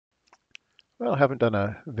Well, I haven't done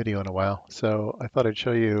a video in a while, so I thought I'd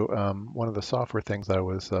show you one of the software things I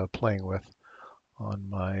was playing with on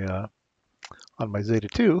my Zeta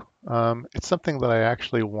 2. It's something that I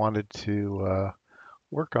actually wanted to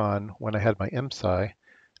work on when I had my IMSAI,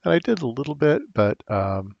 and I did a little bit, but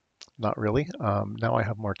not really. Now I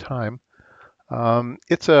have more time.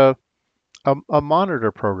 It's a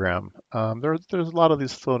monitor program. There's a lot of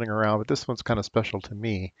these floating around, but this one's kind of special to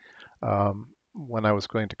me. When I was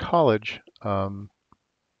going to college,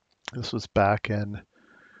 this was back in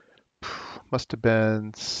must have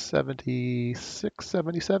been 76,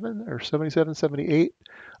 77, or 77, 78.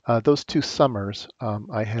 Those two summers,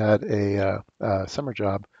 I had a summer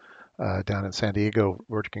job down in San Diego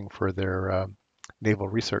working for their Naval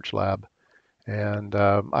Research Lab. And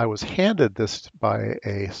I was handed this by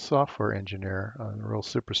a software engineer, a real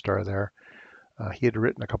superstar there. He had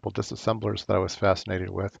written a couple disassemblers that I was fascinated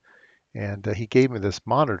with, and he gave me this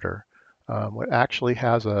monitor. It actually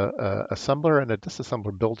has a assembler and a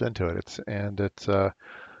disassembler built into it. It's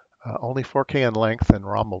only 4K in length and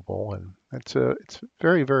ROMable, and it's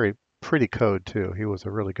very very pretty code too. He was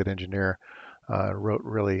a really good engineer. Wrote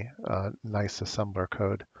really nice assembler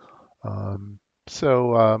code. Let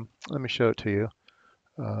me show it to you.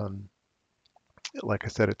 Um, like I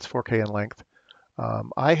said, it's 4K in length.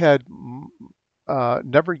 I had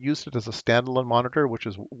never used it as a standalone monitor, which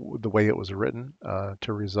is the way it was written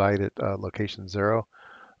to reside at location 0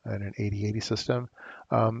 in an 8080 system.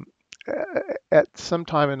 Um, at some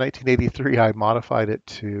time in 1983, I modified it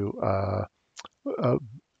to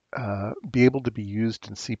uh, be able to be used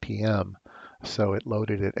in CPM. So it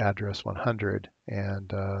loaded at address 100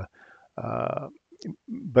 and uh,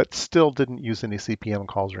 but still didn't use any CPM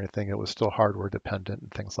calls or anything. It was still hardware dependent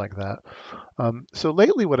and things like that. So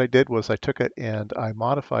lately, what I did was I took it and I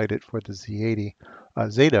modified it for the Z80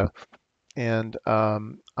 Zeta, and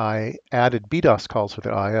I added BDOS calls for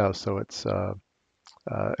the I/O, so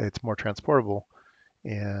it's more transportable.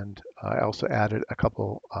 And I also added a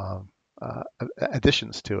couple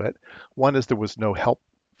additions to it. One is there was no help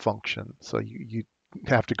function, so you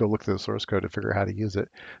have to go look through the source code to figure out how to use it.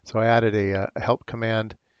 So I added a help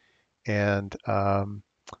command, and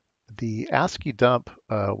the ASCII dump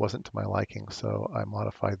wasn't to my liking, so I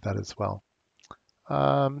modified that as well.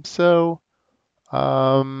 Um, so,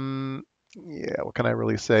 um, yeah, what can I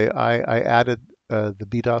really say? I added the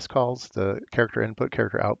BDOS calls, the character input,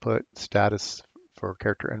 character output, status for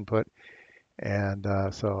character input, and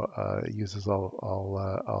it uses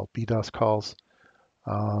all BDOS calls.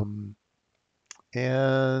 Um,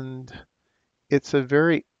 and it's a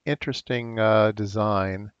very interesting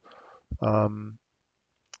design. Um,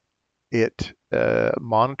 it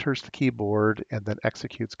monitors the keyboard and then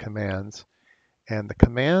executes commands. And the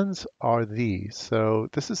commands are these. So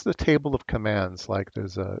this is the table of commands. Like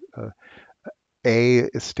there's A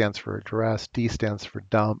stands for address, D stands for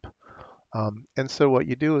dump. And so what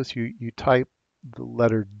you do is you type the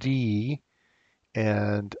letter D,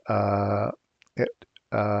 and it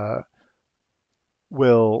uh,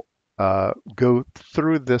 will go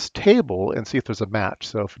through this table and see if there's a match.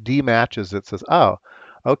 So if D matches, it says, oh,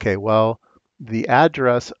 okay, well, the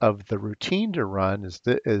address of the routine to run is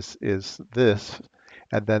this,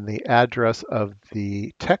 and then the address of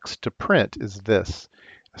the text to print is this.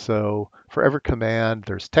 So for every command,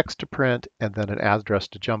 there's text to print and then an address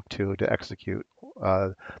to jump to execute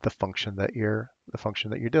the function that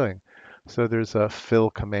you're doing. So there's a fill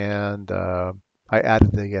command. I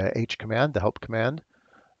added the H command, the help command,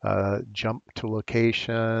 jump to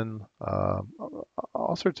location,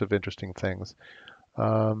 all sorts of interesting things.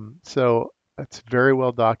 So it's very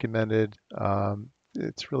well documented.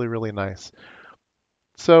 It's really, really nice.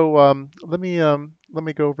 So let me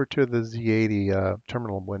go over to the Z80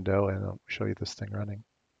 terminal window and I'll show you this thing running.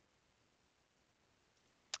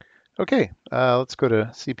 Okay, let's go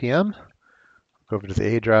to CPM, go over to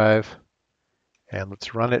the A drive, and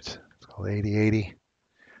let's run it. It's called 8080.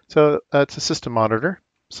 So it's a system monitor.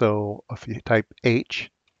 So if you type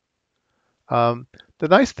H, the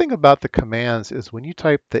nice thing about the commands is when you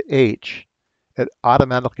type the H, it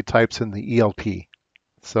automatically types in the ELP.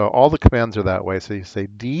 So all the commands are that way. So you say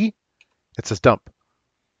D, it says dump.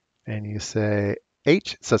 And you say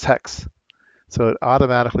H, it says hex. So it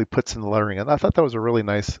automatically puts in the lettering. And I thought that was a really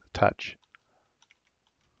nice touch.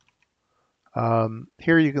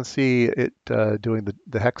 Here you can see it doing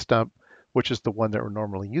the hex dump, which is the one that we're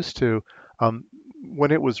normally used to.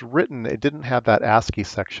 When it was written, it didn't have that ASCII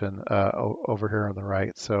section over here on the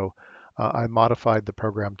right. So I modified the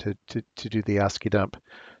program to do the ASCII dump.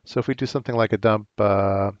 So if we do something like a dump,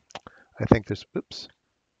 I think there's, oops,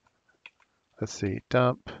 let's see,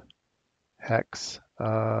 dump hex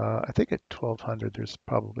I think at 1200 there's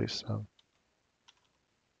probably some.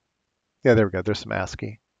 Yeah, there we go. There's some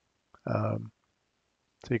ASCII. Um,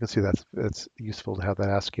 so you can see it's useful to have that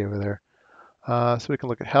ASCII over there. So we can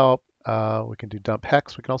look at help. We can do dump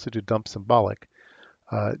hex. We can also do dump symbolic.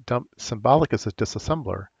 Dump symbolic is a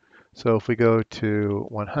disassembler. So if we go to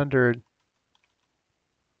 100,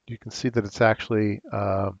 you can see that it's actually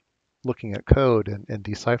looking at code and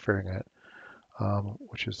deciphering it,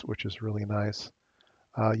 which is really nice.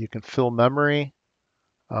 You can fill memory.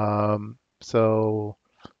 So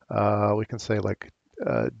we can say like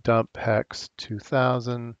dump hex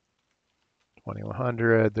 2000,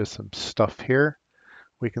 2100. There's some stuff here.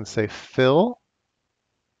 We can say fill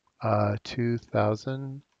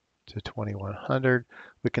 2000 to 2100.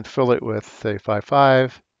 We can fill it with say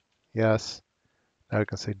 55. Yes. Now we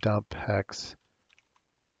can say dump hex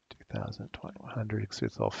 2000, 2100. You can see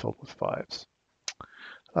it's all filled with fives.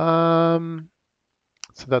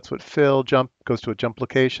 So that's what fill. Jump goes to a jump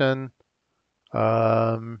location.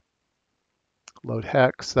 Load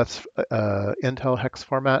hex. That's Intel hex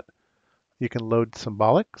format. You can load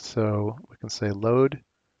symbolic. So we can say load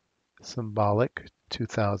symbolic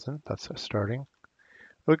 2000. That's starting.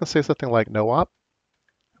 We can say something like no op.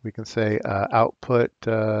 We can say output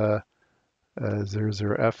 00FF.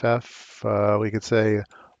 We could say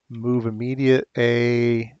move immediate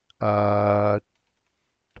A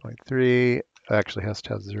 23. Actually has to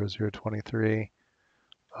have 0023.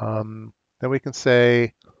 Then we can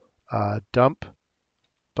say dump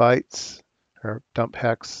bytes or dump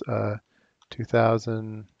hex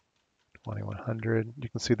 2000, 2100. You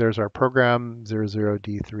can see there's our program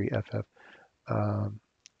 00D3FF.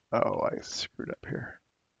 Oh, I screwed up here.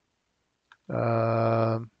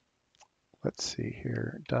 Let's see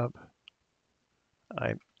here. Dump.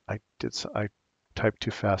 I typed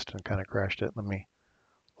too fast and kind of crashed it. Let me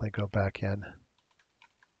go back in.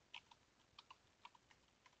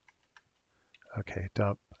 Okay,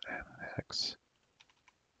 dump hex.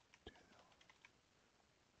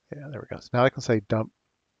 Yeah, there we go. So now I can say dump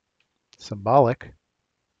symbolic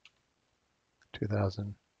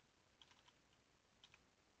 2000,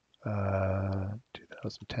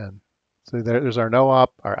 2010. So there's our no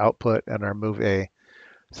op, our output, and our move A.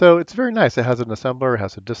 So it's very nice. It has an assembler, it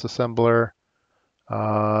has a disassembler.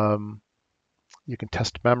 You can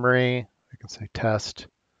test memory. You can say test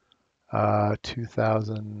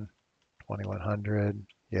 2000, 2100.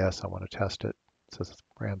 Yes, I want to test it. It says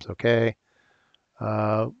RAM's okay.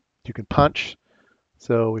 You can punch.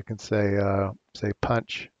 So we can say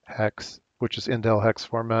punch hex, which is Intel hex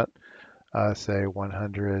format. Say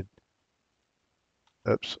 100.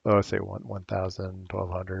 Oops. Oh, say 1000,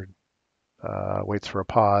 1200. Waits for a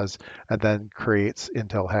pause, and then creates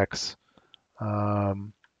Intel hex.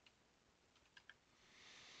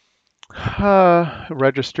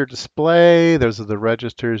 Register display. Those are the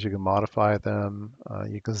registers. You can modify them.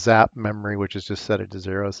 You can zap memory, which is just set it to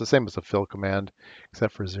 0. It's the same as a fill command,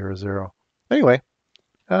 except for 00. Anyway,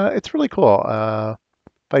 it's really cool.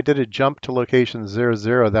 If I did a jump to location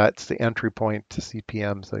 00, that's the entry point to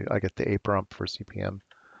CPM. So I get the APROMP for CPM.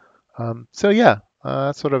 So yeah,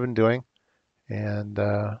 that's what I've been doing. And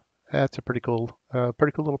that's a pretty cool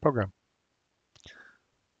little program.